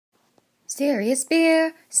Serious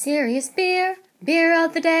beer, beer all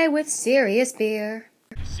the day with serious beer.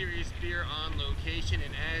 Serious beer on location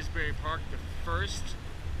in Asbury Park, the first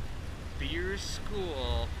beer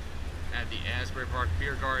school at the Asbury Park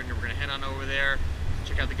Biergarten. We're gonna head on over there,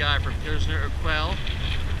 check out the guy from Pilsner or Quell,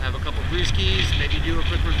 have a couple brewskis, maybe do a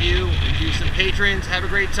quick review, review some patrons, have a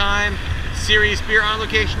great time. Serious beer on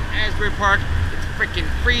location, Asbury Park. It's freaking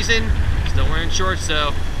freezing. Still wearing shorts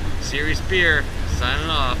though. Serious beer, signing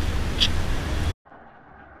off.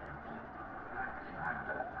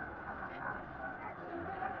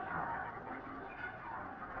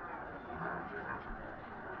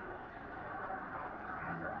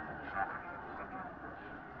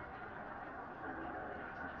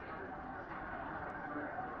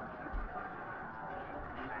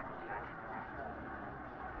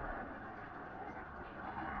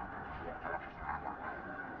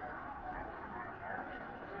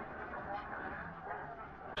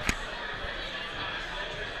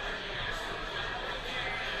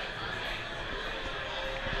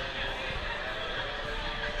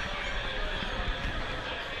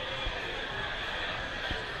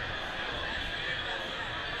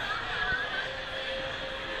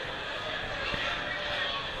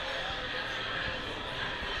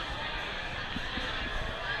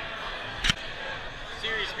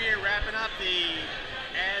 Serious beer wrapping up the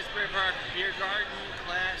Asbury Park Biergarten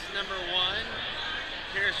class number 1,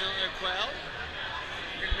 Pilsner or Quell.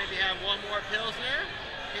 We're gonna maybe have one more Pilsner,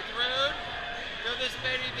 hit the road, throw this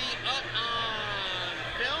baby up on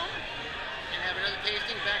film, and have another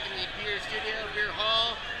tasting back in the beer studio, beer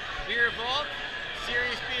hall, beer vault.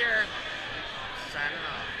 Serious beer.